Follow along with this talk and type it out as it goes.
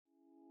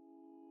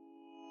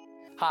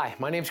Hi,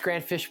 my name is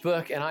Grant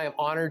Fishbook, and I am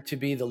honored to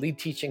be the lead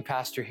teaching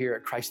pastor here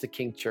at Christ the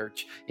King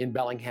Church in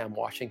Bellingham,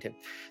 Washington.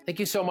 Thank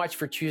you so much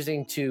for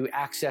choosing to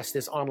access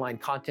this online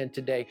content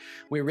today.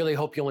 We really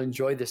hope you'll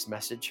enjoy this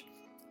message.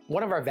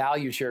 One of our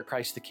values here at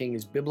Christ the King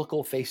is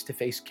biblical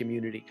face-to-face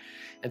community.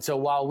 And so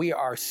while we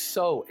are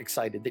so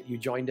excited that you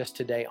joined us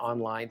today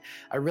online,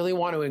 I really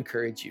want to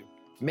encourage you.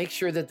 Make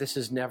sure that this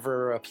is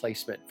never a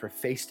replacement for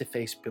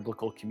face-to-face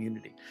biblical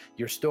community.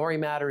 Your story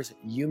matters,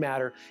 you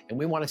matter, and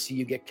we want to see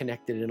you get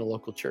connected in a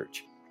local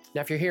church.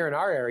 Now, if you're here in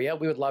our area,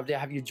 we would love to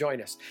have you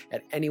join us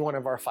at any one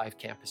of our 5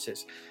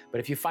 campuses. But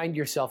if you find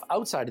yourself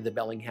outside of the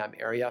Bellingham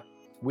area,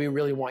 we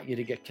really want you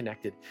to get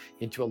connected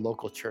into a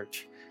local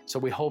church. So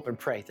we hope and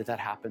pray that that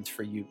happens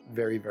for you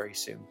very, very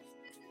soon.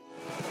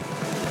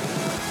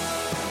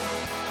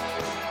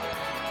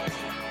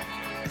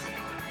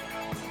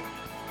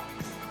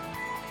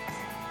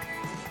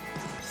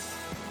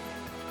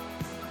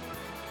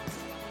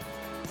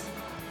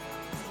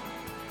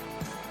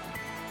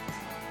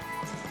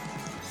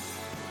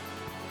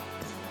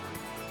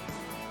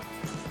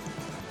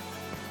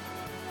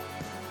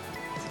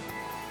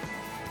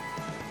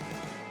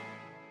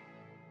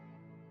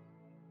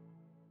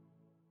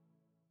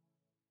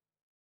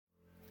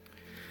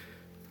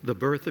 The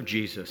birth of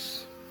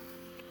Jesus.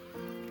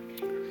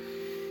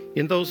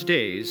 In those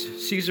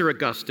days, Caesar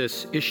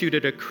Augustus issued a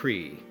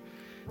decree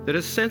that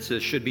a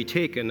census should be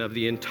taken of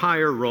the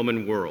entire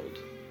Roman world.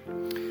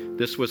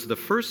 This was the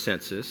first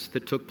census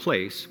that took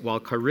place while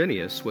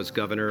Quirinius was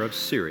governor of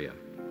Syria,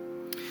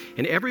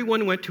 and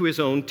everyone went to his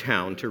own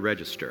town to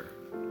register.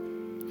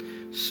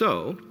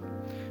 So,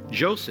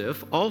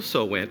 Joseph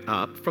also went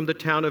up from the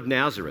town of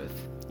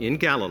Nazareth in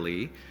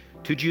Galilee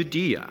to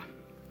Judea,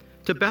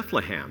 to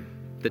Bethlehem,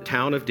 the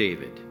town of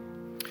David,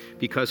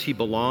 because he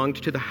belonged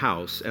to the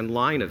house and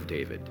line of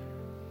David.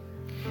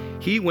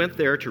 He went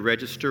there to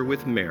register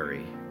with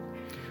Mary,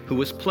 who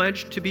was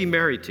pledged to be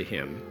married to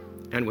him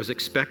and was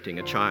expecting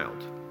a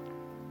child.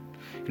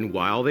 And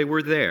while they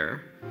were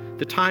there,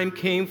 the time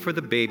came for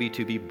the baby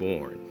to be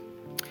born,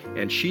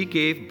 and she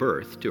gave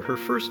birth to her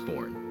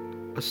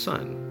firstborn, a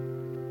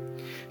son.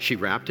 She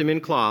wrapped him in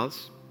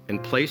cloths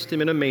and placed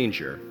him in a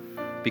manger,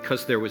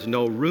 because there was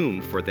no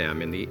room for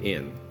them in the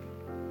inn.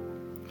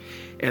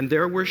 And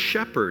there were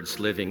shepherds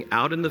living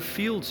out in the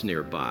fields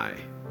nearby,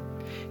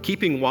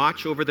 keeping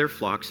watch over their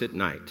flocks at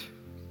night.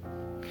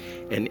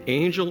 An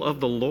angel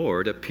of the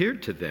Lord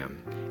appeared to them,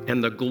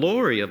 and the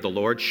glory of the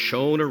Lord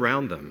shone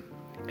around them,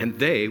 and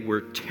they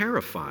were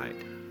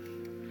terrified.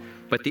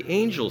 But the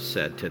angel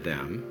said to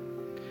them,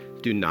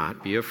 "Do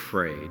not be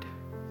afraid.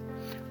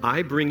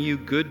 I bring you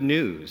good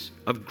news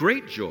of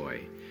great joy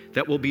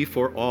that will be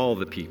for all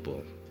the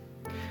people.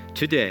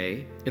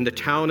 Today, in the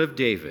town of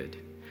David,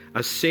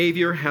 a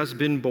Savior has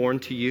been born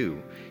to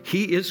you.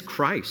 He is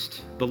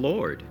Christ, the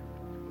Lord.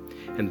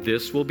 And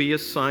this will be a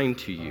sign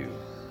to you.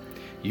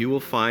 You will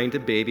find a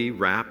baby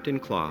wrapped in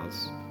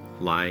cloths,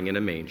 lying in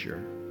a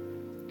manger."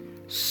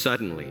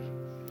 Suddenly,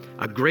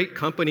 a great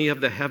company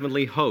of the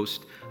heavenly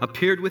host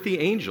appeared with the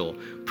angel,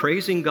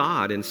 praising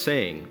God and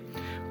saying,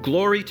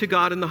 "Glory to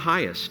God in the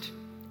highest,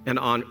 and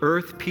on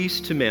earth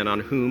peace to men on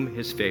whom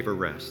his favor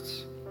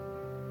rests."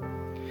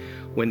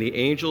 When the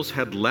angels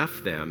had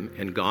left them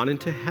and gone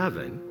into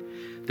heaven,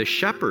 the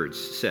shepherds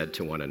said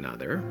to one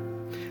another,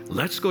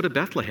 "Let's go to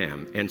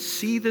Bethlehem and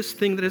see this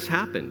thing that has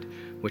happened,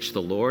 which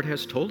the Lord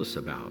has told us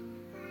about."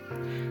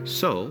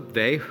 So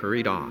they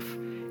hurried off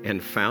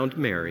and found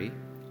Mary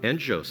and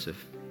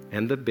Joseph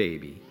and the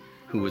baby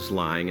who was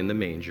lying in the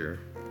manger.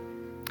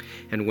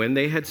 And when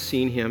they had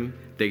seen him,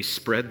 they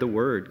spread the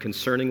word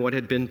concerning what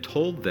had been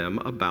told them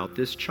about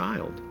this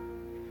child.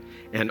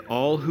 And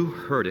all who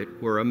heard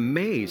it were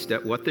amazed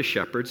at what the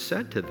shepherds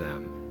said to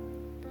them.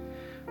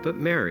 But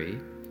Mary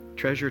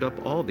treasured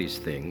up all these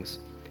things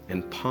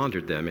and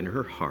pondered them in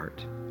her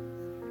heart.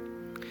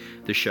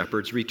 The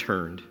shepherds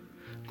returned,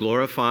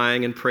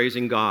 glorifying and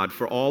praising God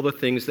for all the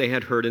things they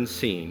had heard and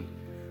seen,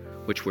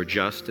 which were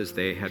just as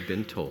they had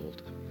been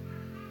told.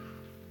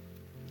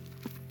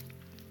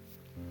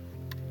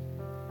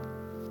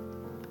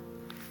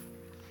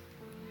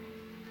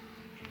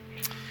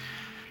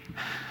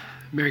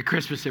 Merry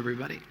Christmas,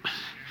 everybody.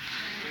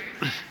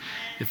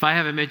 If I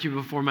haven't met you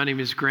before, my name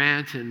is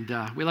Grant, and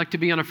we like to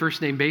be on a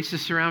first-name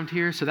basis around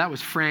here. So that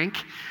was Frank.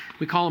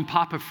 We call him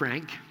Papa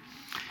Frank.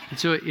 And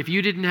so if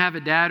you didn't have a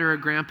dad or a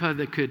grandpa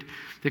that could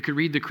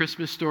read the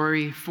Christmas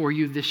story for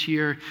you this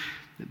year,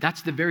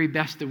 that's the very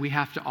best that we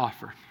have to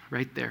offer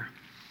right there.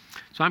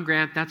 So I'm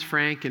Grant, that's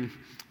Frank, and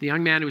the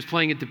young man who was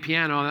playing at the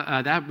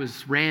piano, that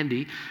was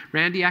Randy.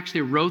 Randy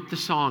actually wrote the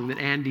song that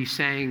Andy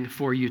sang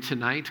for you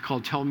tonight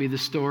called "Tell Me the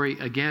Story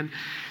Again."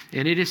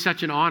 And it is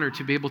such an honor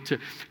to be able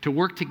to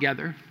work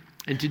together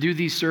and to do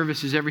these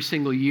services every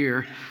single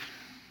year.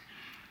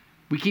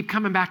 We keep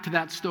coming back to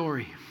that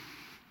story.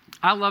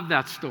 I love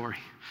that story.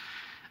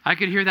 I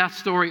could hear that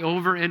story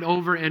over and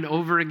over and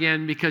over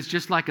again, because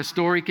just like a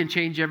story can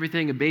change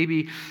everything, a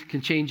baby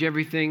can change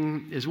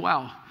everything as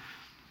well.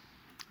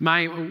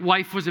 My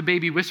wife was a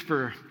baby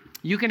whisperer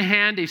You can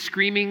hand a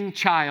screaming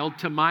child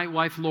to my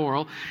wife,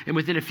 Laurel, and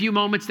within a few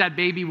moments, that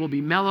baby will be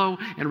mellow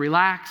and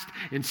relaxed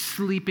and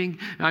sleeping.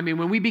 I mean,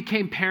 when we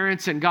became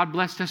parents and God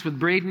blessed us with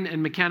Braden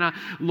and McKenna,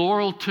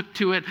 Laurel took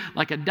to it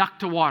like a duck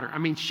to water. I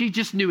mean, she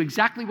just knew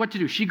exactly what to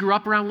do. She grew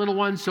up around little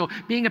ones, so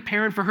being a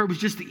parent for her was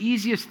just the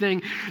easiest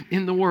thing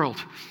in the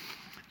world.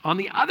 On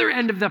the other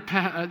end of the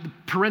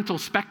parental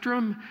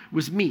spectrum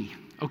was me,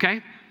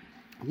 okay?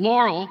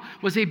 Laurel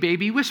was a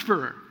baby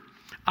whisperer.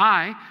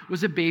 I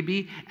was a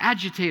baby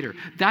agitator.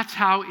 That's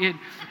how it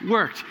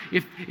worked.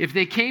 If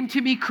they came to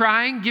me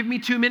crying, give me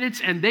 2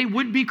 minutes, and they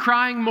would be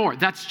crying more.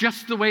 That's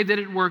just the way that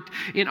it worked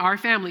in our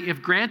family.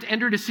 If Grant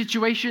entered a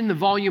situation, the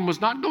volume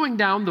was not going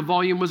down, the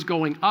volume was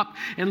going up.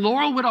 And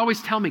Laurel would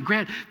always tell me,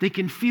 Grant, they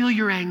can feel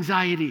your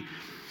anxiety.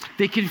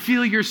 They can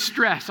feel your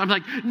stress. I'm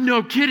like,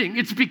 no kidding.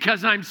 It's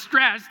because I'm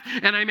stressed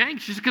and I'm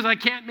anxious because I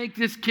can't make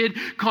this kid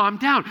calm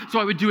down. So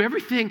I would do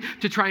everything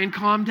to try and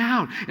calm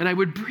down. And I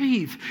would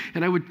breathe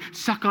and I would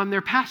suck on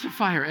their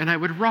pacifier and I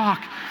would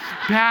rock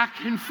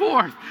back and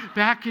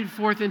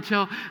forth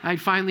until I'd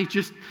finally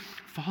just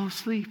fall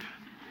asleep.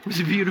 It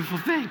was a beautiful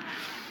thing.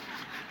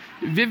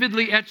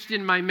 Vividly etched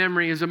in my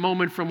memory is a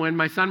moment from when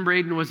my son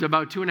Braden was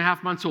about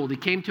 2.5 months old. He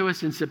came to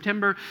us in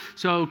September.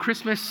 So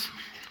Christmas,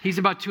 he's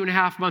about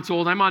 2.5 months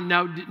old. I'm on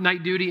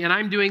night duty, and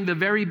I'm doing the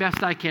very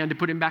best I can to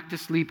put him back to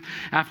sleep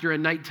after a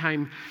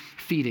nighttime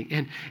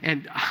feeding.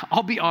 And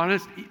I'll be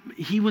honest,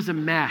 he was a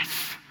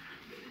mess.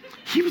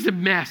 He was a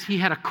mess. He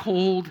had a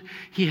cold.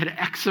 He had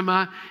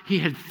eczema. He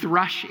had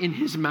thrush in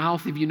his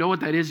mouth. If you know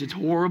what that is, it's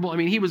horrible. I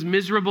mean, he was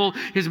miserable.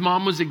 His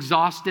mom was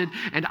exhausted,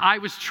 and I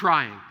was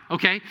trying,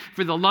 okay?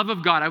 For the love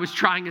of God, I was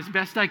trying as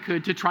best I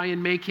could to try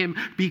and make him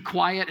be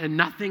quiet, and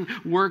nothing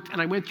worked.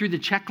 And I went through the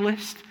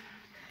checklist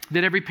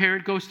that every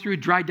parent goes through.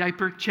 Dry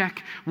diaper,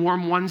 check.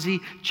 Warm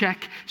onesie,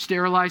 check.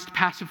 Sterilized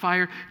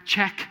pacifier,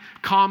 check.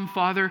 Calm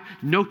father,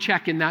 no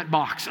check in that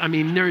box. I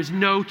mean, there is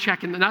no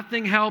check, and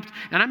nothing helped.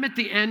 And I'm at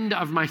the end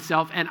of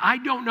myself, and I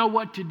don't know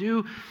what to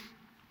do.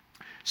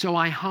 So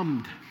I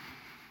hummed.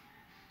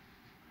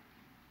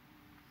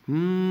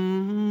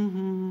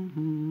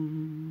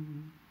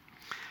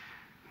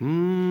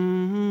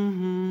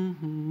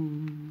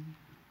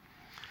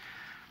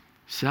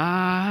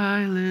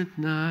 Silent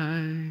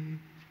night,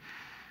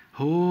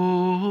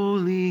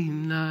 holy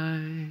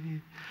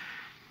night,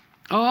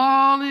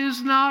 all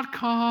is not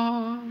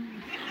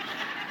calm,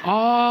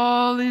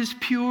 all is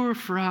pure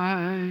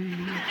fright.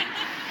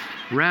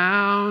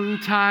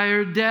 Round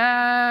tired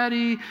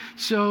daddy,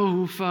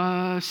 so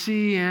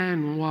fussy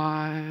and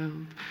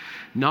wild.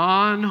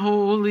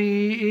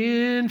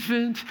 Non-holy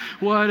infant,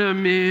 what a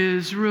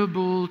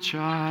miserable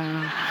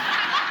child.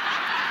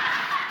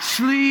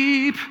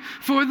 Sleep,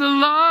 for the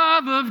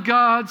love of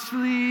God,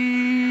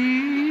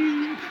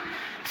 sleep.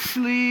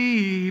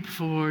 Sleep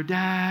for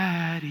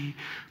daddy,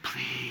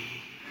 please.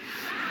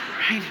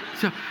 Right?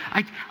 So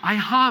I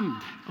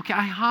hummed. Okay,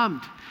 I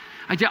hummed.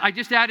 I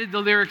just added the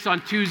lyrics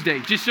on Tuesday,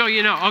 just so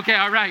you know. Okay,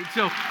 all right.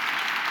 So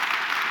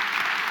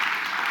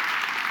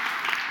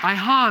I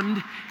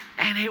hummed,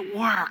 and it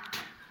worked.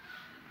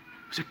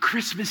 It was a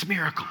Christmas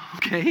miracle,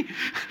 okay?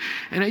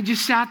 And I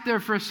just sat there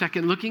for a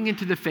second, looking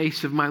into the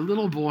face of my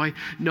little boy,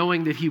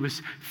 knowing that he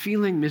was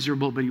feeling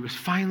miserable, but he was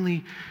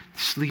finally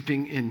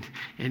sleeping,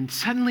 and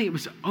suddenly it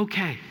was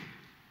okay.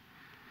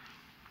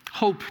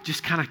 Hope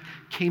just kind of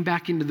came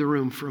back into the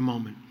room for a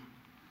moment.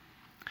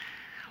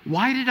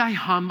 Why did I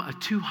hum a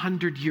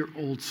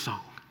 200-year-old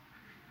song?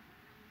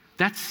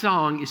 That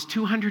song is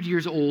 200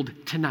 years old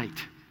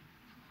tonight.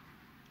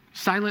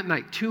 Silent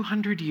Night,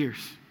 200 years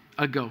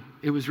ago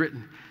it was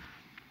written.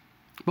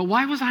 But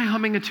why was I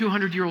humming a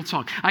 200-year-old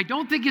song? I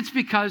don't think it's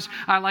because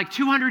I like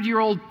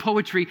 200-year-old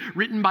poetry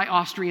written by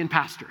Austrian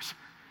pastors,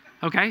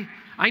 okay?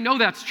 I know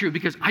that's true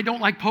because I don't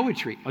like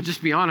poetry. I'll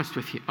just be honest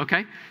with you,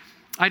 okay?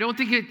 I don't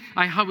think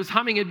I was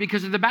humming it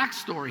because of the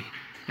backstory.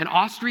 An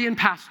Austrian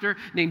pastor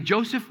named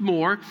Joseph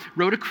Mohr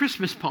wrote a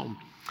Christmas poem.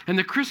 And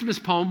the Christmas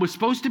poem was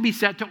supposed to be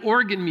set to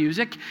organ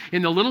music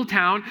in the little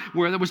town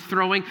where there was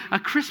throwing a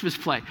Christmas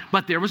play.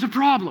 But there was a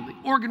problem.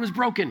 The organ was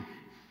broken.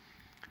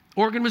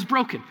 Organ was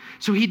broken.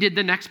 So he did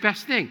the next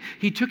best thing.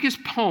 He took his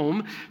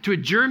poem to a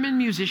German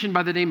musician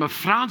by the name of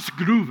Franz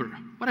Gruber.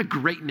 What a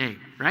great name,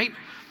 right?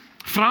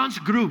 Franz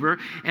Gruber.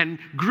 And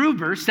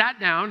Gruber sat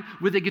down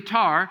with a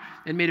guitar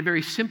and made a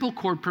very simple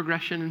chord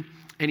progression,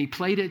 and he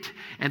played it,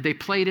 and they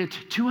played it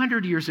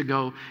 200 years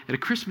ago at a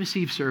Christmas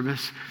Eve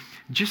service,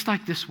 just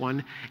like this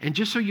one. And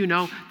just so you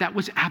know, that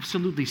was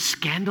absolutely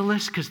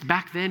scandalous because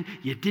back then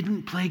you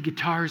didn't play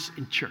guitars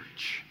in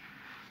church.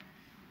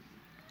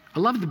 I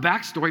love the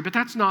backstory, but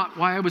that's not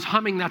why I was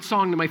humming that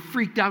song to my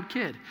freaked out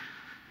kid.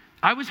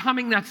 I was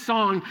humming that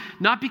song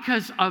not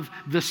because of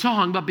the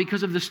song, but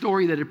because of the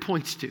story that it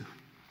points to,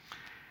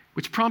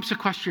 which prompts a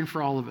question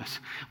for all of us.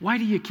 Why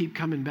do you keep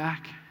coming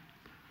back?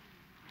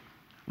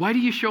 Why do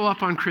you show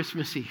up on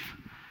Christmas Eve?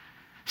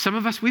 Some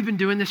of us, we've been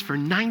doing this for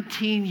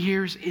 19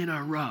 years in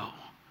a row.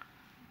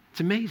 It's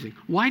amazing.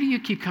 Why do you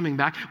keep coming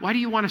back? Why do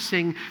you want to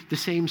sing the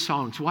same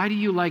songs? Why do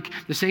you like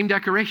the same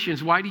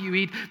decorations? Why do you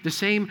eat the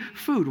same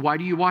food? Why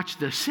do you watch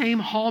the same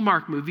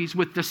Hallmark movies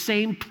with the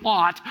same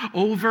plot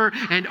over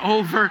and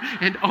over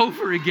and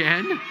over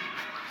again?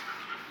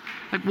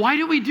 Like, why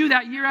do we do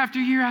that year after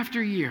year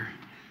after year?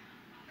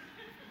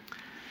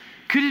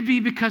 Could it be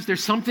because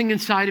there's something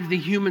inside of the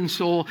human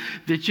soul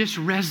that just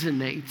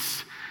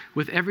resonates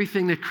with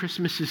everything that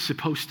Christmas is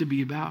supposed to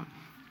be about?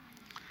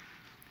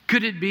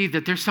 Could it be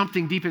that there's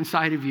something deep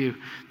inside of you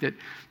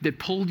that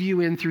pulled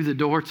you in through the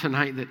door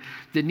tonight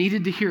that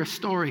needed to hear a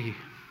story?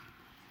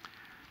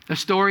 A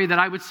story that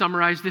I would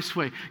summarize this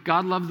way.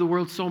 God loved the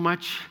world so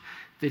much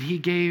that he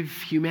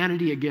gave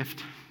humanity a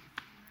gift,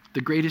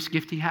 the greatest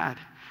gift he had.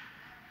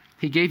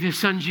 He gave his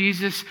son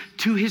Jesus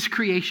to his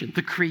creation.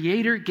 The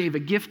Creator gave a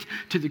gift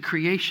to the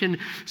creation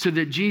so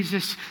that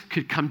Jesus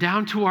could come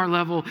down to our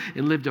level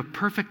and lived a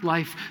perfect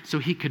life so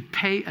he could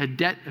pay a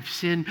debt of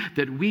sin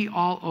that we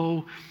all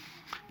owe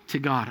to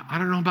God. I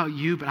don't know about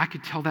you, but I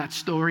could tell that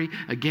story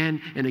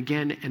again and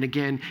again and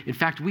again. In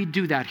fact, we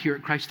do that here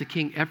at Christ the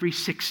King every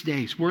 6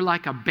 days. We're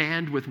like a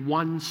band with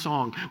one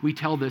song. We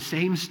tell the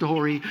same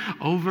story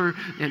over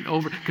and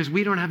over because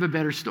we don't have a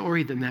better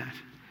story than that.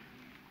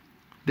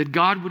 That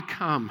God would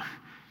come,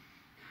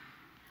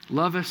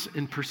 love us,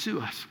 and pursue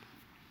us.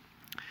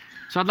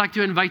 So I'd like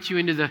to invite you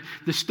into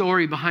the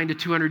story behind a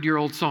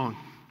 200-year-old song.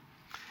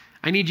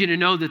 I need you to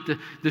know that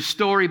the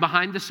story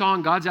behind the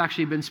song, God's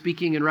actually been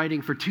speaking and writing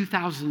for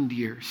 2,000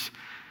 years.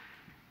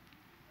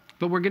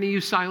 But we're going to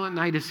use Silent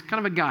Night as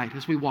kind of a guide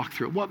as we walk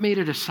through it. What made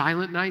it a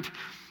silent night?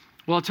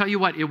 Well, I'll tell you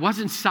what, it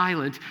wasn't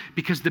silent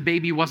because the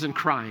baby wasn't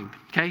crying,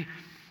 okay?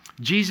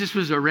 Jesus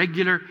was a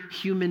regular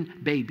human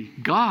baby,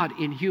 God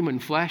in human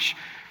flesh,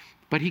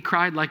 but he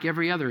cried like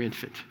every other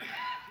infant.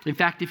 In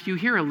fact, if you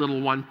hear a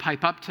little one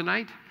pipe up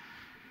tonight,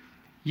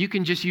 you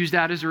can just use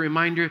that as a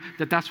reminder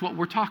that that's what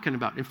we're talking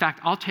about. In fact,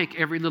 I'll take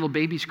every little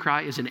baby's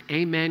cry as an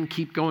amen,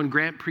 keep going,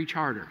 Grant, preach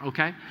harder,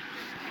 okay?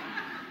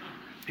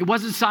 It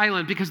wasn't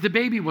silent because the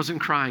baby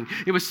wasn't crying.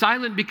 It was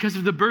silent because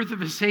of the birth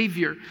of a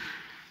Savior.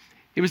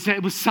 It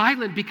was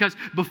silent because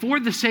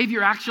before the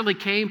Savior actually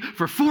came,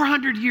 for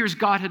 400 years,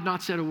 God had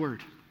not said a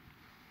word.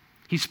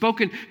 He's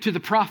spoken to the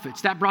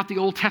prophets. That brought the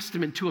Old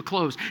Testament to a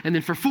close. And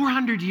then for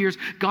 400 years,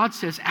 God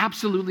says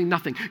absolutely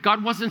nothing.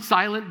 God wasn't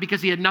silent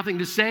because he had nothing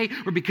to say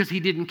or because he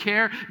didn't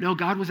care. No,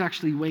 God was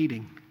actually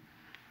waiting,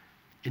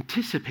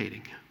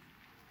 anticipating.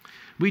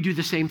 We do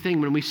the same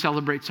thing when we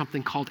celebrate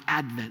something called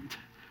Advent.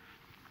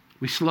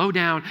 We slow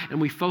down and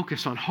we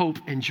focus on hope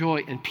and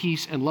joy and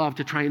peace and love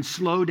to try and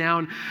slow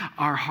down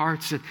our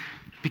hearts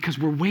because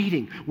we're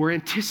waiting, we're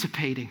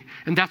anticipating.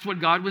 And that's what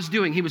God was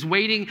doing. He was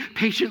waiting,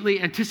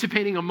 patiently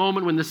anticipating a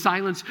moment when the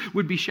silence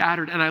would be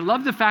shattered. And I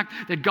love the fact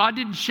that God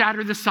didn't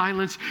shatter the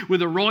silence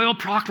with a royal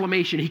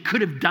proclamation. He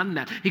could have done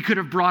that. He could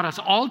have brought us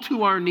all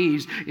to our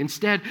knees.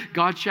 Instead,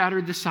 God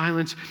shattered the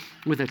silence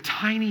with a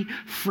tiny,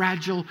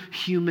 fragile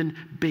human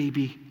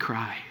baby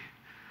cry.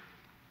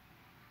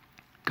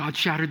 God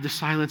shattered the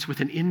silence with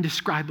an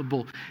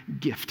indescribable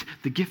gift,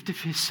 the gift of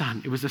his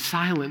son. It was a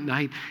silent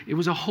night. It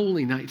was a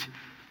holy night.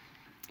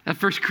 That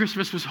first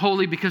Christmas was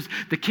holy because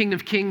the King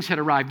of Kings had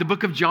arrived. The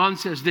book of John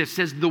says this,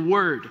 says the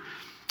Word,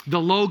 the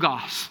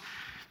Logos,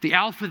 the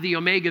Alpha, the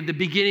Omega, the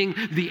beginning,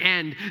 the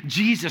end,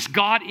 Jesus,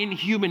 God in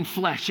human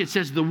flesh. It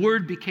says the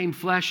Word became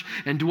flesh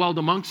and dwelled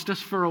amongst us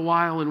for a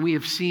while, and we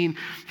have seen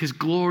his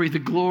glory, the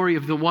glory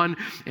of the one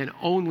and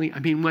only.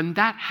 When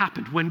that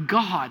happened, when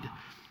God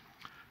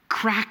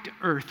cracked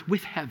earth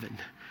with heaven,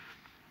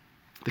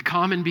 the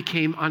common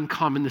became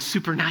uncommon. The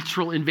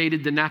supernatural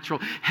invaded the natural.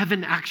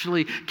 Heaven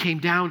actually came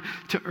down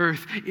to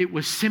earth. It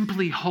was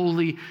simply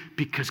holy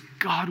because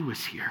God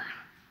was here.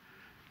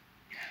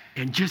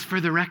 And just for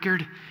the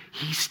record,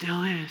 he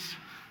still is.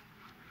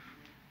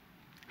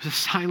 It was a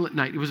silent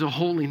night. It was a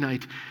holy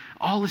night.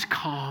 All is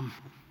calm.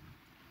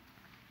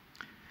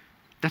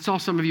 That's all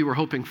some of you were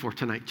hoping for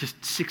tonight,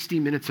 just 60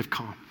 minutes of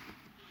calm.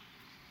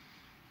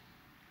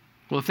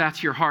 Well, if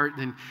that's your heart,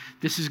 then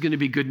this is going to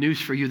be good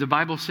news for you. The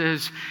Bible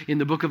says in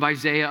the book of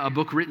Isaiah, a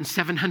book written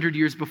 700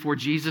 years before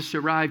Jesus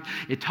arrived,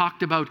 it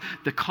talked about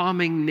the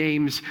calming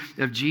names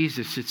of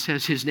Jesus. It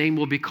says his name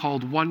will be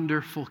called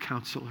Wonderful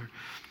Counselor,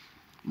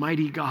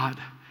 Mighty God,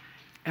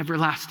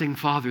 Everlasting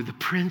Father, the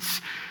Prince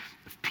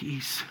of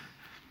Peace.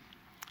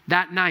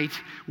 That night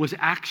was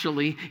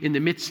actually in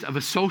the midst of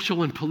a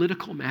social and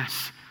political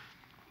mess.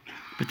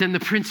 But then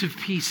the Prince of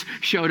Peace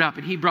showed up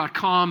and he brought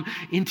calm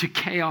into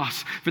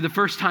chaos. For the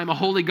first time, a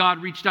holy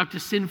God reached out to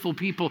sinful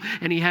people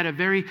and he had a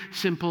very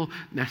simple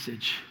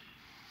message.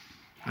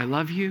 I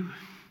love you.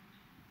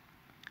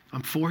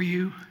 I'm for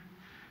you.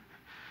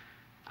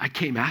 I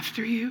came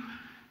after you.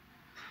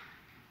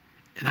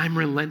 And I'm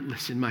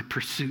relentless in my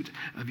pursuit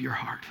of your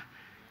heart.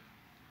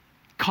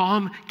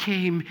 Calm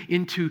came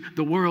into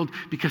the world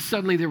because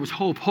suddenly there was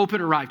hope. Hope had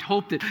arrived.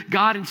 Hope that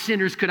God and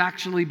sinners could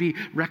actually be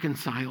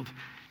reconciled.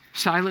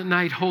 Silent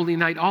night, holy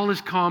night, all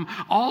is calm,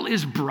 all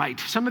is bright.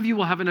 Some of you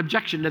will have an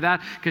objection to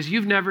that because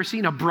you've never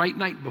seen a bright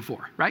night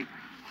before, right?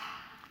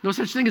 No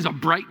such thing as a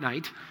bright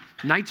night.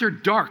 Nights are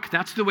dark.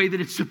 That's the way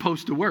that it's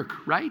supposed to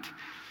work, right?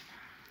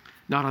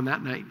 Not on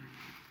that night.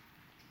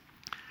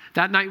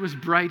 That night was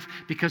bright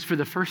because for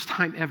the first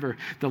time ever,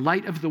 the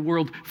light of the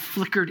world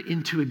flickered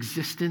into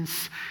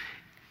existence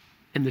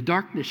and the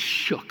darkness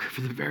shook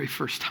for the very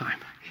first time.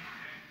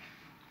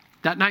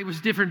 That night was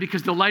different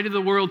because the light of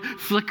the world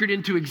flickered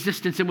into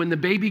existence. And when the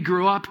baby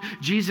grew up,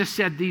 Jesus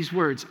said these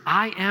words,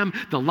 I am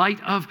the light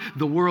of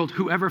the world.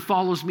 Whoever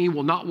follows me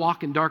will not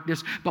walk in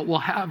darkness, but will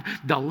have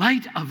the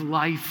light of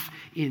life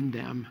in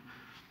them.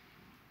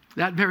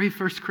 That very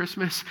first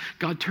Christmas,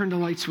 God turned a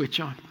light switch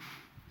on.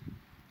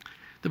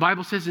 The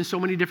Bible says in so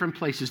many different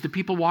places, the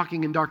people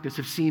walking in darkness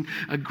have seen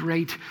a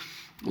great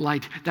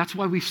light. That's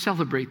why we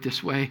celebrate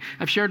this way.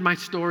 I've shared my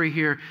story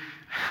here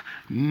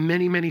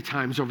many, many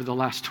times over the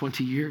last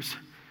 20 years.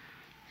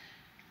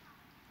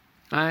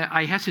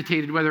 I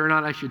hesitated whether or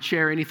not I should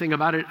share anything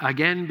about it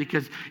again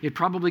because it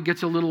probably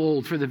gets a little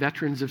old for the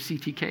veterans of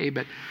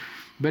CTK,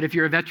 but if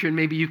you're a veteran,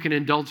 maybe you can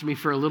indulge me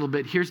for a little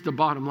bit. Here's the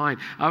bottom line.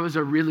 I was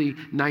a really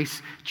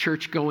nice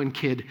church-going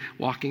kid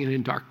walking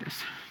in darkness.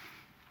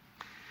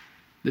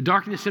 The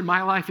darkness in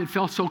my life, it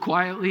fell so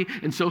quietly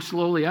and so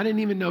slowly. I didn't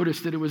even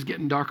notice that it was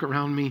getting dark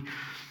around me.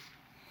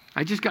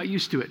 I just got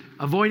used to it.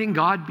 Avoiding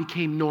God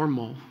became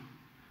normal.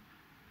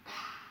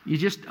 You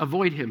just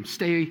avoid him,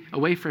 stay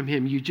away from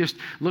him. You just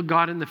look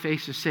God in the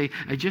face and say,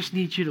 I just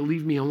need you to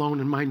leave me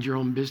alone and mind your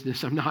own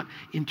business. I'm not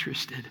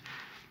interested.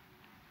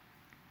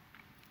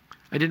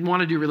 I didn't want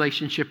to do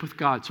relationship with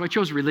God, so I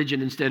chose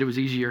religion instead. It was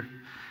easier.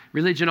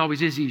 Religion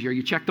always is easier.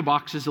 You check the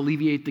boxes,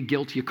 alleviate the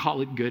guilt, you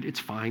call it good. It's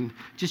fine.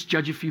 Just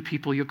judge a few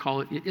people, you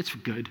call it's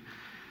good.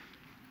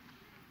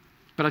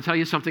 But I'll tell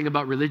you something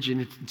about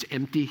religion. It's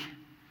empty.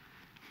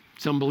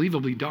 It's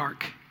unbelievably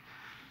dark.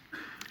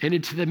 And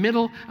into the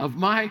middle of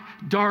my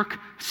dark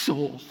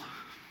soul,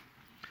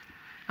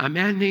 a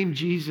man named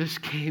Jesus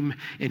came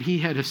and he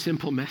had a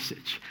simple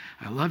message.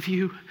 I love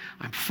you.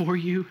 I'm for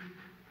you.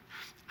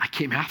 I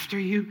came after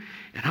you,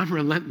 and I'm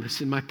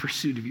relentless in my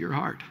pursuit of your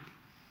heart.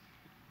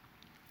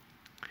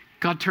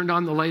 God turned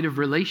on the light of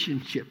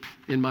relationship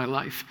in my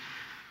life,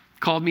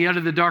 called me out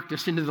of the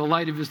darkness into the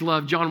light of his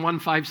love. John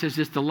 1:5 says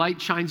this, the light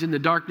shines in the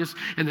darkness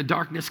and the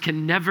darkness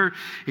can never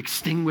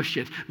extinguish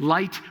it.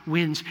 Light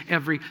wins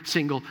every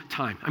single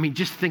time. I mean,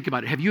 just think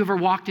about it. Have you ever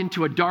walked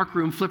into a dark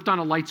room, flipped on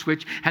a light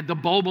switch, had the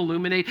bulb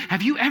illuminate?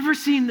 Have you ever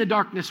seen the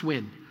darkness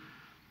win?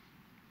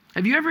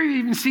 Have you ever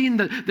even seen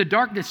the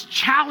darkness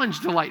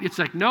challenge the light? It's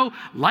like, no,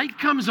 light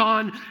comes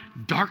on,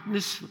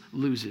 darkness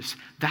loses.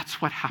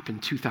 That's what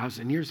happened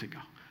 2,000 years ago.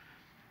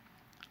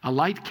 A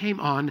light came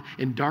on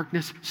and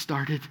darkness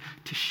started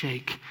to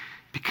shake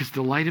because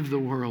the light of the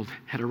world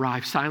had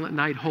arrived. Silent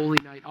night, holy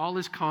night, all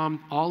is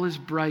calm, all is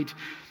bright.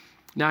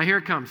 Now here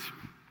it comes.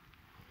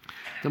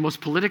 The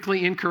most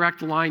politically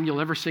incorrect line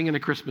you'll ever sing in a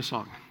Christmas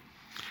song.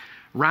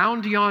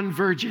 Round yon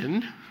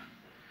virgin,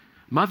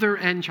 mother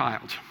and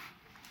child.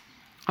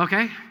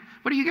 Okay?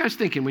 What are you guys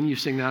thinking when you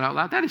sing that out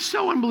loud? That is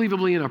so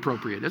unbelievably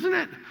inappropriate, isn't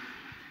it?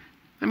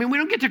 I mean, we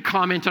don't get to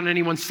comment on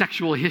anyone's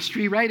sexual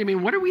history, right? I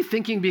mean, what are we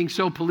thinking being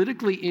so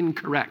politically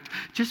incorrect?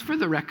 Just for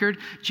the record,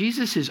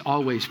 Jesus is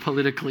always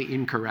politically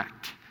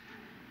incorrect.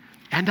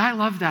 And I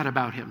love that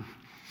about him.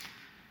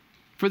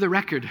 For the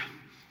record,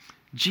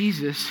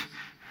 Jesus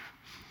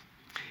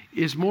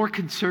is more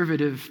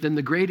conservative than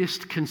the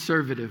greatest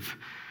conservative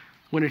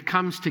when it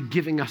comes to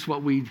giving us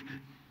what we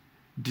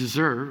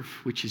deserve,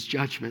 which is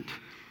judgment.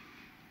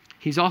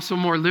 He's also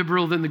more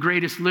liberal than the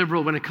greatest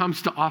liberal when it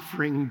comes to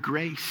offering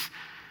grace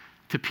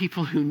to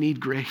people who need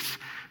grace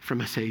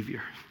from a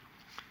Savior.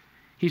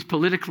 He's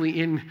politically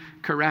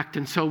incorrect,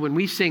 and so when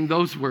we sing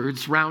those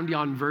words, round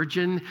yon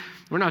virgin,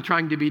 we're not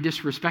trying to be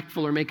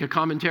disrespectful or make a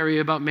commentary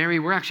about Mary.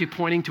 We're actually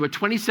pointing to a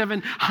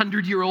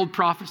 2,700-year-old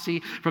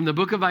prophecy from the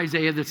book of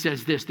Isaiah that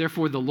says this,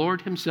 therefore the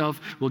Lord himself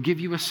will give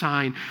you a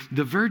sign.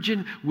 The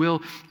virgin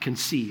will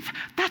conceive.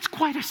 That's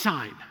quite a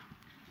sign.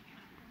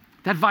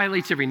 That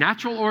violates every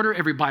natural order,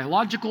 every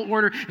biological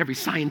order, every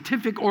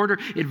scientific order.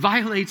 It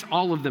violates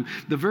all of them.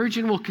 The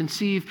virgin will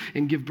conceive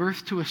and give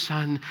birth to a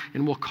son,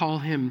 and we'll call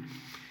him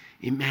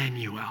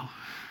Emmanuel.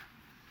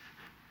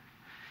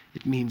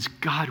 It means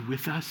God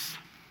with us.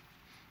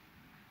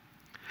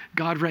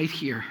 God right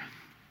here.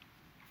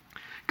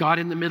 God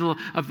in the middle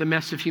of the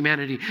mess of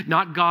humanity.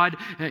 Not God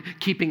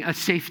keeping a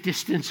safe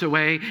distance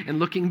away and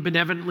looking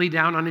benevolently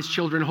down on his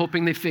children,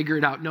 hoping they figure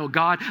it out. No,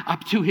 God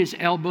up to his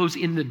elbows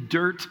in the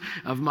dirt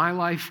of my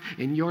life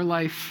and your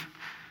life.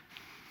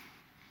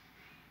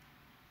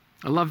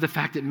 I love the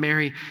fact that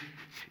Mary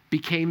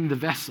became the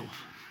vessel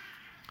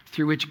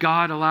through which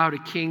God allowed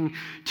a king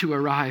to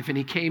arrive. And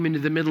he came into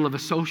the middle of a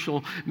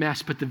social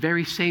mess. But the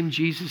very same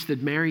Jesus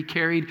that Mary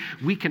carried,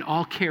 we can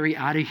all carry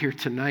out of here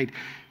tonight.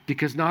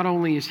 Because not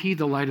only is he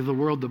the light of the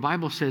world, the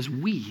Bible says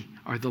we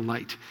are the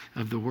light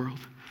of the world.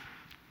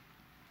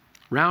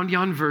 Round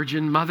yon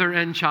virgin, mother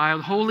and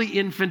child, holy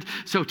infant,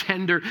 so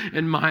tender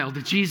and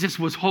mild. Jesus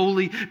was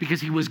holy because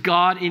he was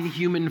God in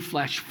human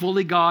flesh,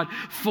 fully God,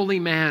 fully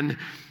man.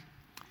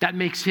 That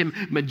makes him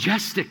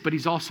majestic, but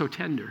he's also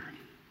tender.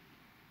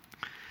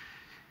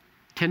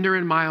 tender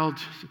and mild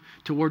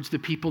towards the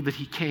people that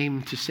he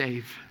came to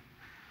save.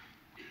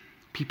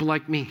 People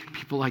like me,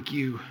 people like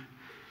you.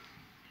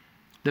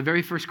 The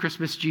very first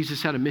Christmas,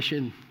 Jesus had a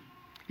mission.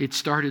 It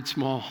started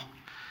small.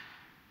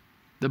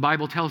 The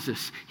Bible tells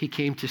us he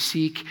came to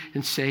seek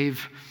and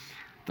save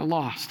the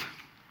lost.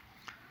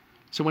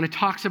 So when it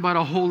talks about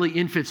a holy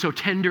infant, so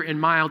tender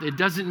and mild, it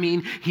doesn't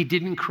mean he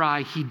didn't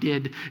cry, he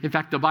did. In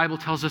fact, the Bible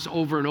tells us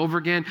over and over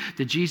again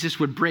that Jesus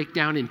would break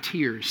down in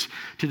tears.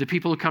 To the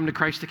people who come to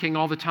Christ the King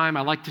all the time,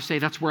 I like to say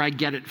that's where I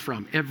get it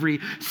from, every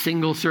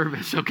single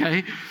service,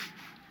 okay?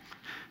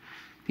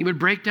 He would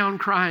break down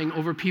crying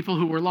over people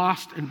who were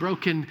lost and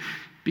broken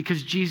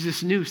because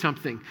Jesus knew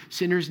something.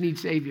 Sinners need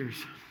saviors.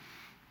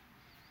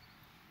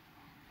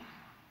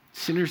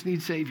 Sinners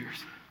need saviors.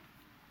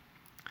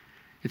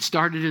 It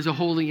started as a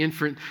holy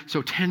infant,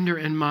 so tender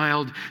and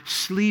mild,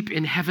 sleep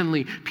in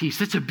heavenly peace.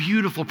 That's a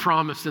beautiful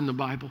promise in the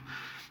Bible.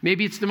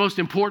 Maybe it's the most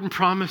important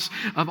promise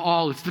of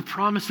all. It's the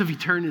promise of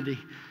eternity.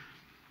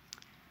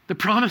 The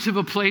promise of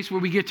a place where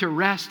we get to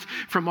rest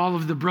from all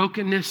of the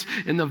brokenness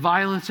and the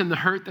violence and the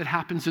hurt that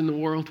happens in the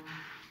world.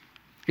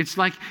 It's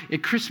like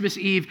at Christmas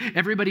Eve,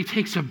 everybody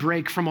takes a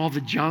break from all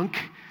the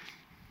junk.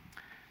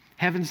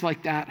 Heaven's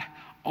like that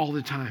all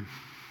the time.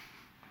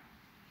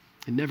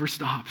 It never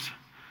stops.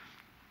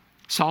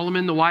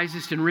 Solomon, the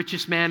wisest and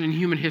richest man in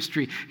human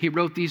history, he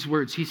wrote these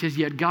words. He says,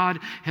 "Yet God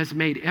has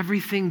made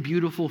everything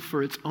beautiful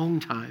for its own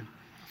time.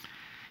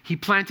 He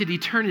planted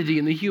eternity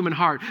in the human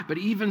heart, but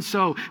even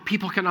so,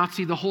 people cannot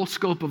see the whole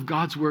scope of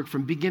God's work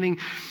from beginning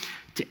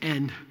to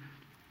end."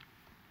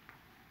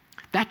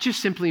 That just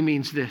simply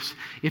means this.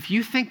 If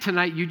you think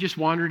tonight you just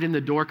wandered in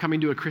the door coming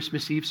to a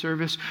Christmas Eve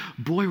service,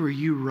 boy, were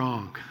you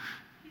wrong.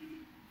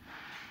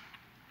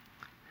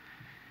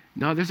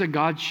 No, there's a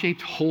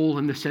God-shaped hole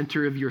in the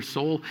center of your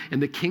soul,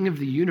 and the King of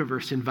the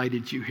universe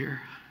invited you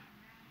here.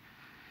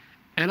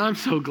 And I'm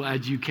so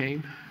glad you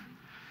came.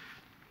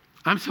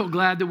 I'm so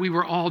glad that we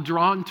were all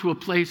drawn to a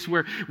place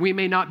where we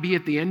may not be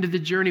at the end of the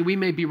journey, we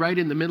may be right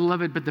in the middle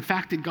of it, but the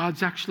fact that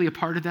God's actually a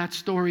part of that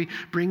story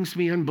brings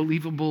me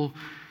unbelievable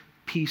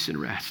peace and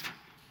rest.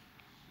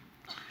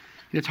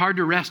 And it's hard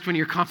to rest when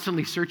you're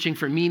constantly searching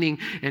for meaning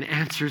and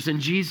answers. And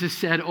Jesus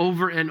said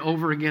over and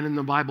over again in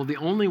the Bible, the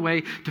only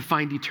way to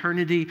find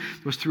eternity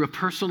was through a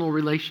personal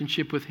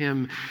relationship with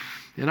him.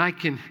 And I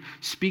can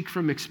speak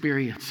from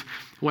experience.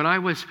 When I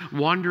was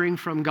wandering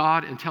from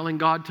God and telling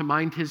God to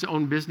mind his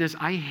own business,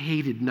 I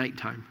hated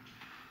nighttime.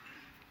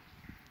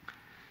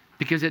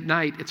 Because at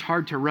night, it's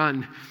hard to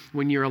run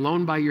when you're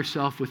alone by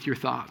yourself with your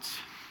thoughts.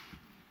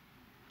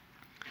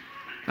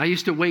 I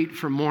used to wait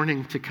for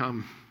morning to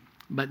come.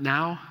 But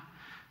now,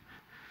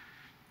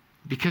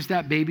 because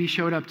that baby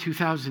showed up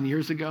 2,000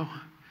 years ago,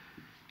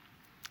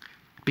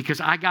 because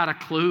I got a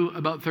clue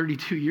about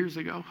 32 years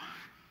ago,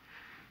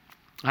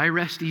 I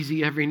rest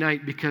easy every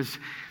night because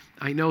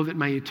I know that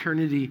my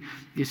eternity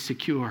is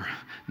secure,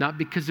 not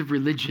because of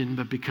religion,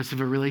 but because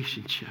of a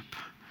relationship.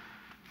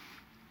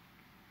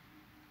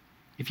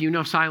 If you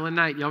know Silent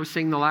Night, you always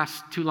sing the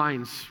last two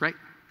lines, right?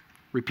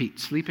 Repeat,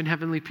 sleep in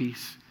heavenly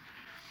peace.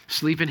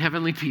 Sleep in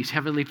heavenly peace.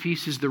 Heavenly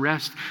peace is the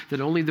rest that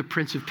only the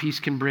Prince of Peace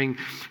can bring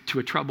to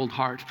a troubled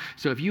heart.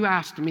 So if you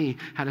asked me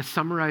how to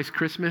summarize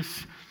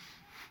Christmas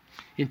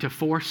into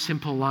 4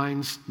 simple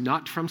lines,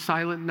 not from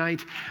Silent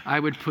Night, I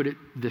would put it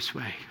this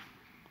way.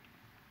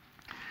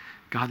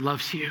 God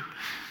loves you.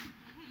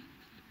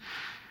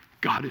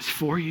 God is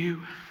for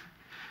you.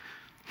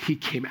 He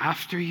came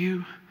after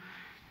you.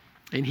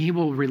 And he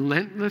will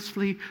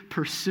relentlessly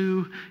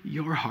pursue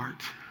your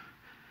heart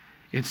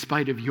in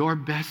spite of your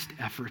best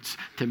efforts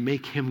to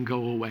make him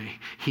go away.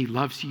 He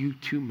loves you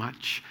too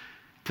much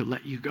to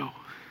let you go.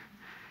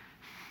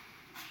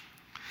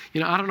 You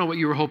know, I don't know what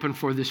you were hoping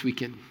for this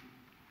weekend.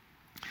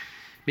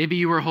 Maybe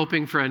you were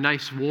hoping for a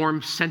nice,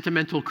 warm,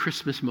 sentimental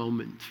Christmas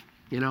moment,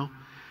 you know?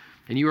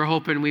 And you were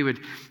hoping we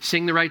would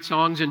sing the right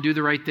songs and do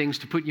the right things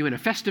to put you in a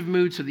festive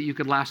mood so that you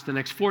could last the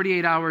next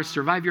 48 hours,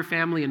 survive your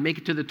family, and make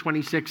it to the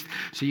 26th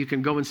so you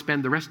can go and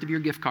spend the rest of your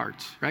gift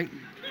cards, right?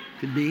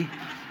 Could be.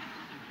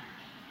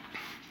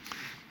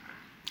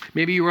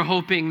 Maybe you were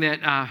hoping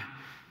that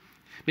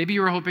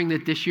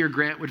this year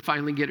Grant would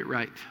finally get it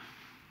right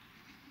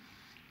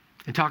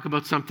and talk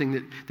about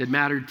something that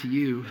mattered to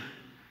you.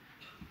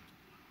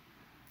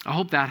 I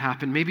hope that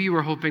happened. Maybe you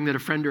were hoping that a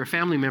friend or a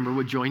family member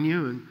would join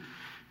you, and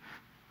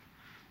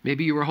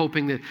maybe you were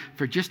hoping that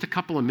for just a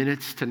couple of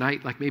minutes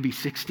tonight, like maybe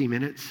 60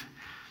 minutes,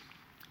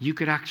 you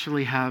could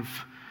actually have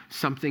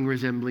something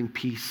resembling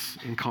peace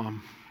and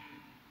calm.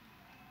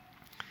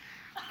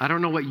 I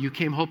don't know what you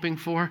came hoping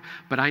for,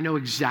 but I know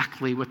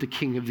exactly what the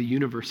King of the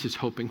universe is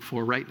hoping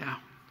for right now.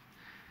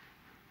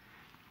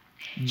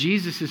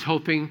 Jesus is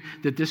hoping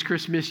that this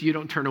Christmas you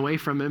don't turn away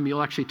from him,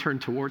 you'll actually turn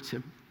towards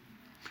him.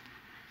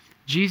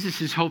 Jesus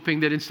is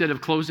hoping that instead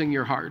of closing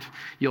your heart,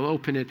 you'll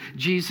open it.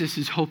 Jesus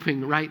is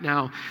hoping right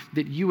now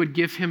that you would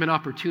give him an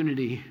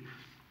opportunity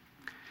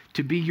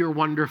to be your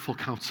wonderful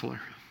counselor.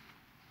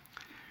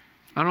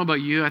 I don't know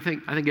about you. I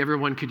think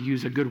everyone could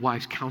use a good,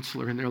 wise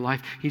counselor in their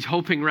life. He's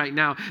hoping right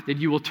now that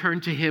you will turn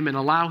to him and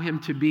allow him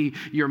to be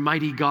your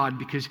mighty God,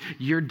 because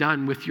you're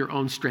done with your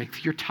own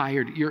strength. You're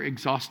tired, you're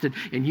exhausted,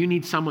 and you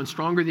need someone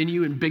stronger than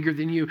you and bigger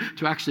than you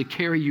to actually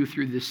carry you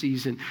through this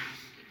season.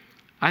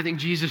 I think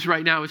Jesus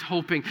right now is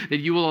hoping that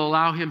you will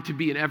allow him to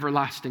be an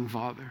everlasting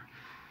Father.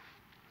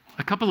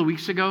 A couple of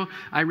weeks ago,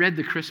 I read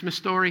the Christmas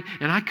story,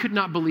 and I could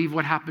not believe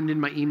what happened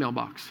in my email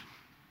box.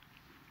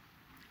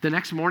 The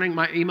next morning,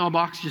 my email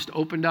box just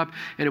opened up,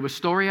 and it was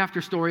story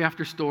after story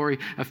after story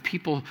of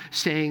people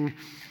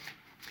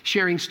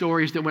sharing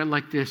stories that went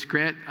like this.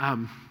 Grant,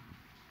 I've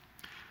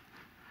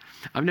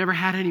never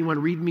had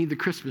anyone read me the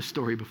Christmas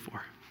story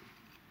before.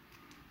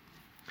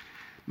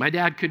 My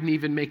dad couldn't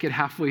even make it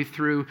halfway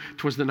through.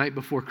 'Twas the night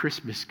before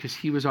Christmas because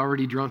he was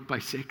already drunk by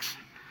 6.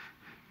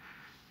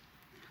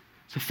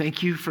 So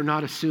thank you for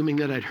not assuming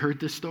that I'd heard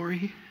this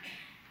story.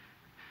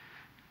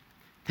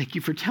 Thank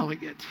you for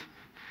telling it.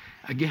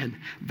 Again,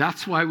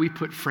 that's why we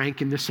put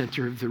Frank in the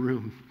center of the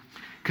room,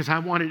 because I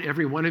wanted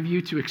every one of you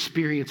to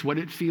experience what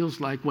it feels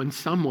like when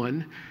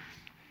someone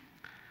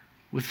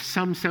with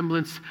some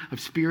semblance of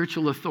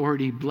spiritual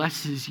authority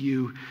blesses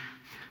you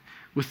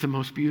with the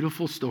most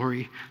beautiful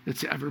story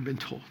that's ever been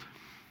told.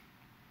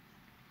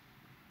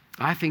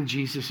 I think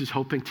Jesus is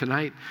hoping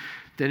tonight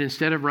that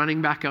instead of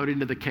running back out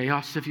into the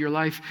chaos of your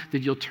life, that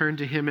you'll turn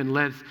to him and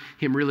let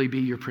him really be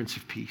your Prince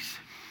of Peace.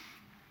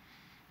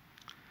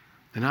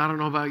 And I don't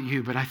know about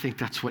you, but I think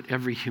that's what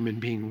every human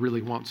being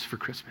really wants for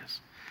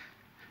Christmas.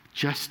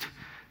 Just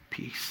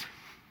peace.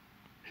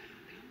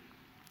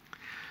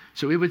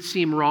 So it would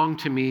seem wrong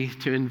to me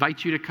to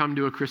invite you to come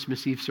to a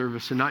Christmas Eve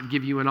service and not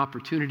give you an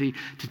opportunity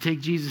to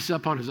take Jesus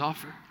up on his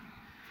offer.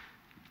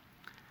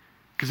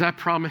 Because I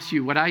promise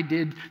you, what I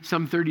did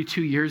some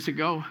 32 years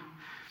ago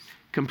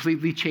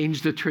completely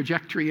changed the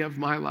trajectory of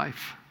my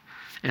life.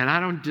 And I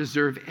don't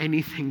deserve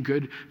anything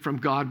good from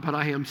God, but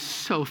I am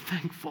so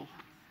thankful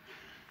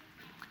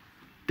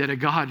that a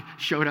God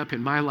showed up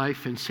in my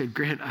life and said,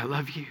 Grant, I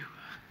love you.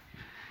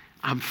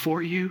 I'm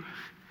for you.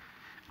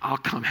 I'll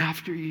come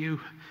after you.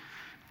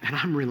 And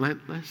I'm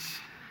relentless.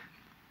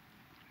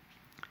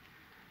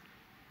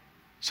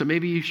 So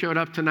maybe you showed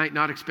up tonight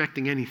not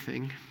expecting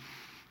anything.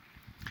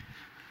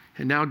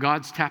 And now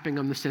God's tapping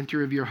on the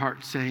center of your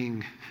heart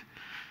saying,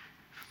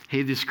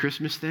 hey, this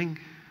Christmas thing,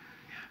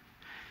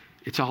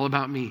 it's all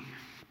about me.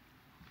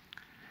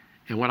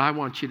 And what I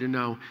want you to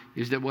know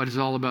is that what is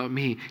all about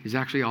me is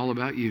actually all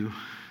about you.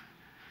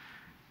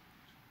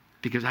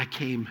 Because I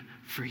came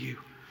for you.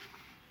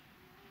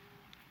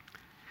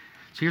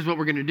 So here's what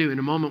we're going to do. In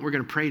a moment, we're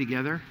going to pray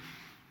together.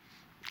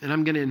 And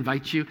I'm going to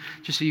invite you,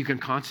 just so you can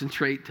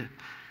concentrate,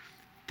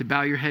 to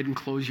bow your head and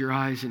close your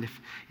eyes. And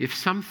if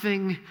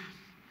something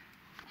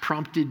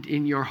prompted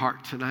in your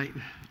heart tonight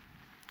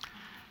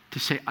to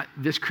say,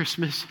 this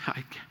Christmas,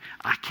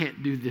 I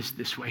can't do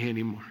this way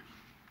anymore.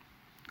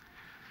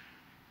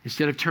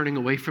 Instead of turning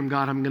away from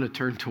God, I'm going to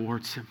turn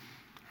towards him.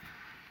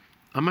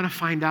 I'm going to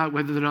find out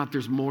whether or not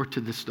there's more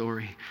to the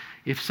story.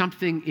 If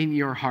something in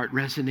your heart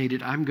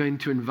resonated, I'm going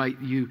to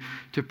invite you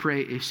to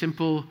pray a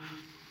simple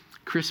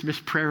Christmas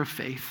prayer of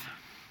faith,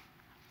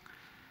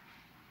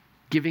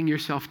 giving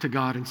yourself to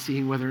God and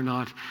seeing whether or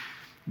not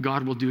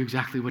God will do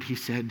exactly what he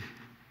said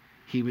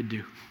he would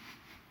do.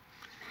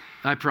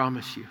 I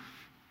promise you,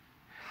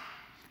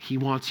 he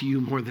wants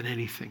you more than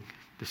anything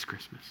this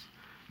Christmas.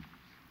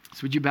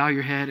 So would you bow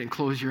your head and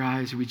close your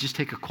eyes? We just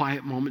take a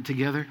quiet moment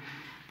together.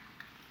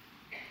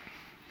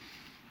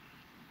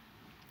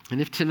 And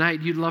if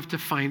tonight you'd love to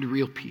find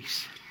real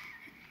peace,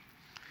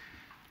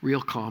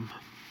 real calm,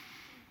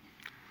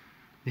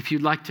 if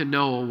you'd like to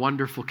know a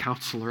wonderful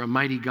counselor, a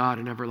mighty God,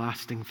 an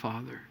everlasting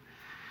Father,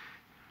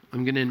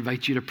 I'm going to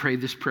invite you to pray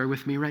this prayer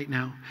with me right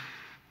now.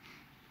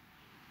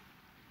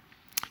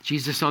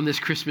 Jesus, on this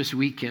Christmas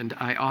weekend,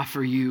 I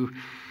offer you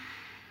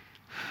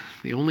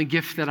the only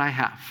gift that I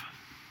have.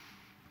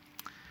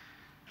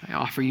 I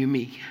offer you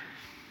me.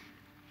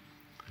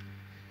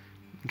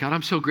 God,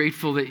 I'm so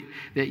grateful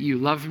that you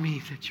love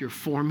me, that you're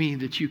for me,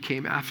 that you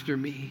came after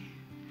me,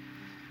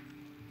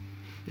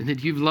 and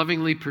that you've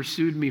lovingly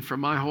pursued me for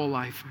my whole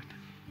life.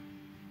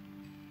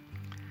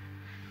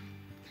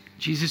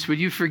 Jesus, would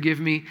you forgive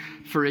me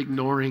for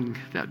ignoring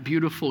that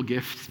beautiful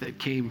gift that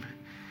came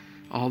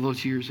all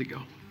those years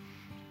ago?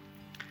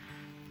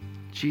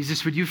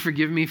 Jesus, would you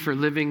forgive me for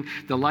living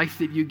the life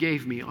that you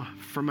gave me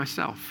for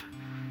myself?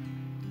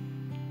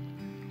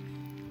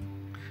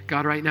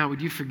 God, right now,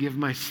 would you forgive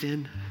my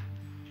sin?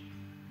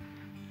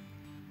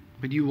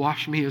 Would you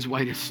wash me as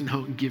white as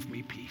snow and give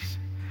me peace?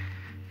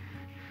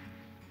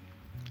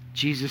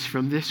 Jesus,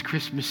 from this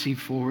Christmas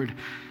Eve forward,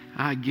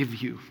 I give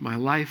you my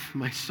life,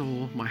 my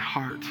soul, my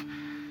heart,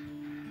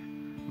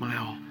 my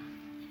all.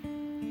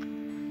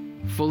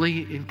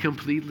 Fully and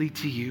completely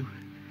to you.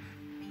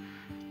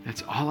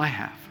 That's all I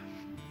have.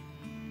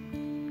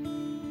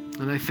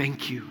 And I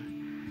thank you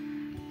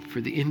for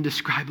the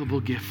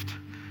indescribable gift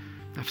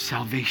of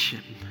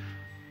salvation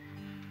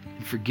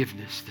and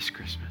forgiveness this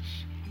Christmas.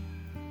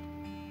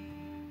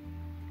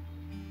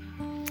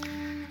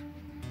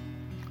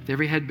 With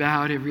every head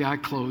bowed, every eye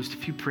closed,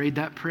 if you prayed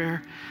that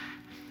prayer,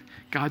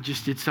 God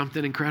just did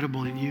something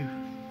incredible in you.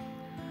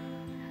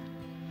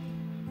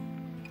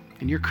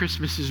 And your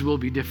Christmases will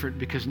be different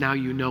because now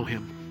you know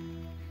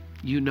him.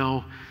 You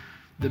know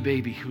the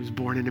baby who was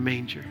born in a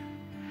manger.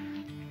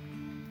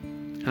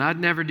 And I'd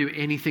never do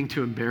anything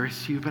to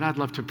embarrass you, but I'd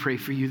love to pray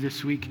for you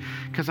this week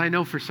because I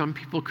know for some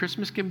people,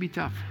 Christmas can be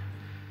tough.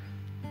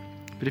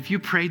 But if you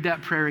prayed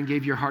that prayer and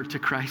gave your heart to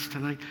Christ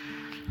tonight,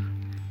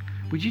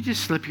 would you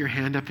just slip your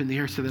hand up in the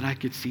air so that I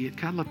could see it?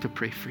 God, I'd love to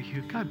pray for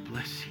you. God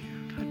bless you.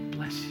 God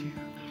bless you.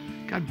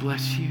 God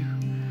bless you.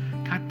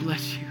 God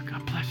bless you.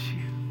 God bless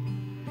you.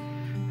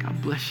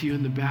 God bless you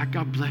in the back.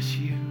 God bless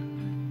you.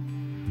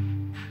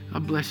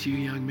 God bless you,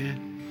 young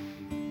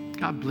man.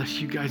 God bless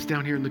you guys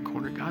down here in the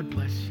corner. God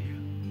bless you.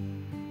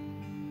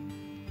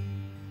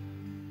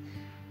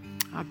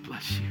 God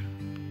bless you.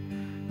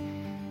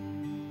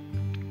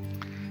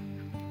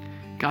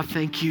 God,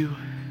 thank you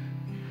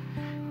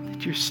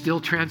that you're still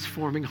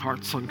transforming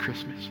hearts on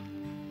Christmas.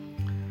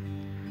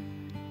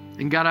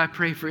 And God, I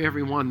pray for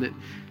everyone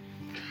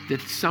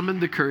that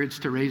summoned the courage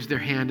to raise their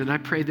hand, and I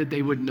pray that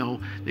they would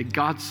know that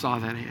God saw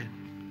that hand.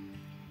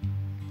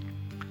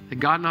 That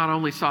God not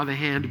only saw the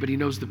hand, but he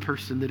knows the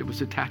person that it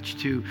was attached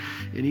to,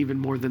 and even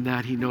more than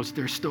that, he knows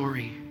their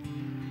story.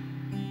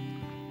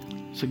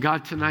 So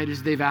God, tonight,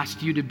 as they've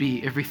asked you to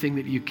be everything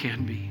that you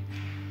can be,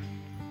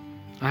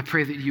 I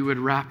pray that you would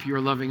wrap your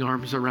loving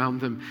arms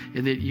around them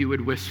and that you would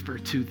whisper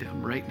to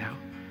them right now,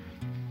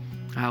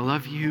 I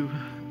love you,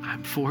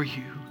 I'm for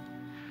you,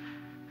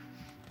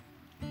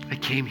 I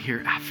came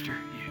here after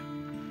you,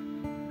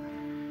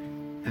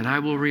 and I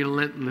will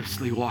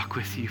relentlessly walk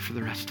with you for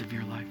the rest of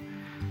your life.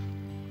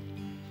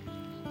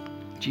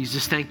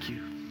 Jesus, thank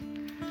you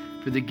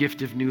for the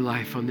gift of new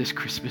life on this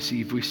Christmas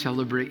Eve. We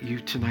celebrate you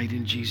tonight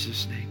in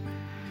Jesus' name.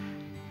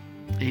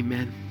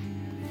 Amen.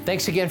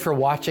 Thanks again for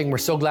watching. We're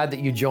so glad that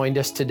you joined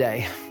us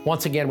today.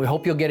 Once again, we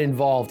hope you'll get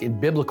involved in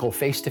biblical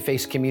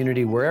face-to-face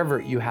community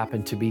wherever you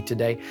happen to be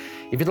today.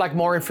 If you'd like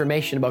more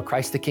information about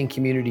Christ the King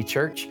Community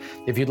Church,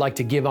 if you'd like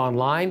to give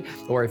online,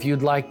 or if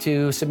you'd like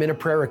to submit a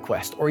prayer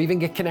request, or even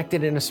get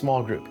connected in a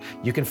small group,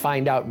 you can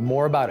find out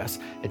more about us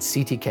at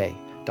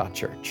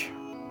ctk.church.